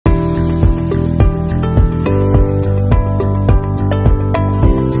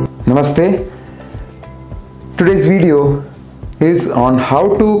Namaste. Today's video is on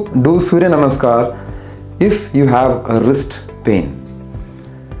how to do Suryanamaskar if you have a wrist pain.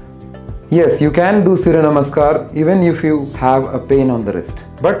 Yes, you can do Suryanamaskar even if you have a pain on the wrist,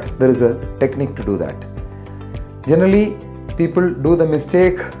 but there is a technique to do that. Generally, people do the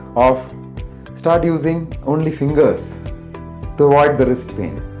mistake of start using only fingers to avoid the wrist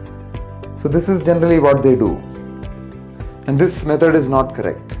pain. So this is generally what they do, and this method is not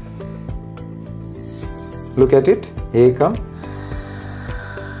correct. Look at it. Ekam,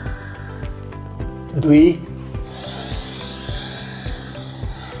 Dvi,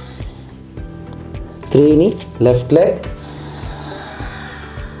 Trini, left leg,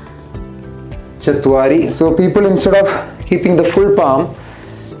 Chatwari. So people, instead of keeping the full palm,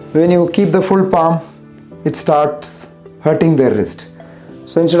 when you keep the full palm, it starts hurting their wrist.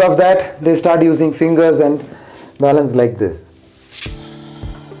 So instead of that, they start using fingers and balance like this.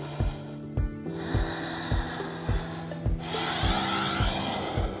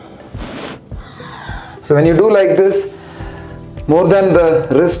 So when you do like this, more than the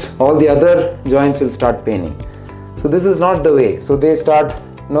wrist, all the other joints will start paining. So this is not the way. So they start,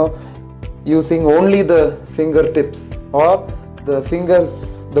 using only the fingertips or the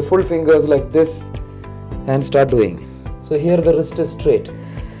fingers, the full fingers like this, and start doing. So here the wrist is straight.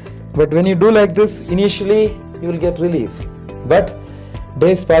 But when you do like this, initially you will get relief. But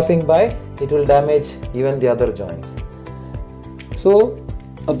days passing by, it will damage even the other joints. So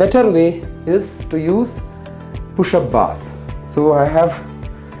a better way is to use push-up bars. So I have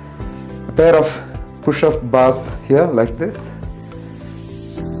a pair of push-up bars here like this.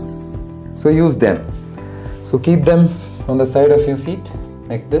 So use them. So keep them on the side of your feet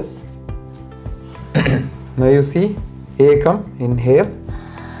like this. Now you see, Ekam, inhale.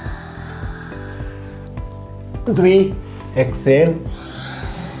 Dvi, exhale.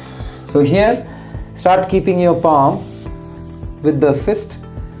 So here, start keeping your palm with the fist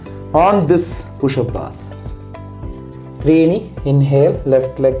on this push-up bars. Trini, inhale,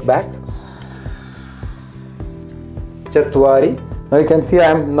 left leg back. Chatwari. Now you can see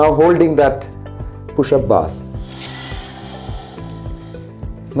I am now holding that push-up bars.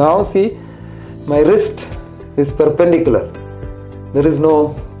 Now see, my wrist is perpendicular. There is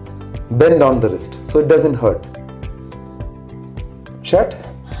no bend on the wrist, so it doesn't hurt. Shut.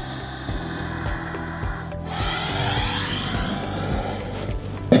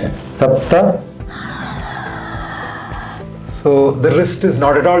 Sapta. So the wrist is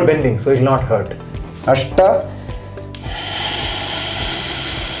not at all bending, so it will not hurt. Ashta.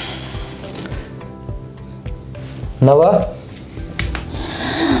 Nava.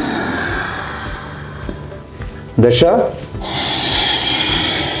 Dasha.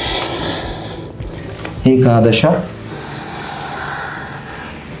 Ekadasha.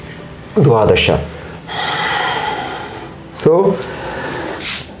 Dvadasha. So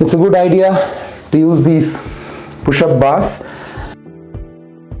it's a good idea to use these push-up bars,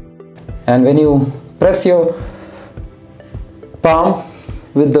 and when you press your palm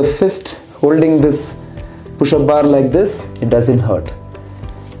with the fist holding this push-up bar like this, it doesn't hurt.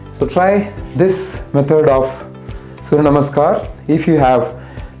 So try this method of Suryanamaskar if you have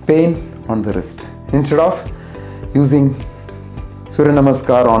pain on the wrist, instead of using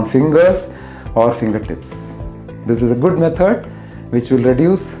Suryanamaskar on fingers or fingertips. This is a good method which will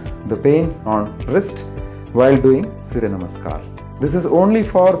reduce the pain on wrist while doing Suryanamaskar. This is only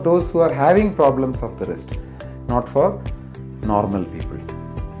for those who are having problems of the wrist, not for normal people.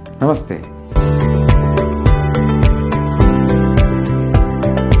 Namaste.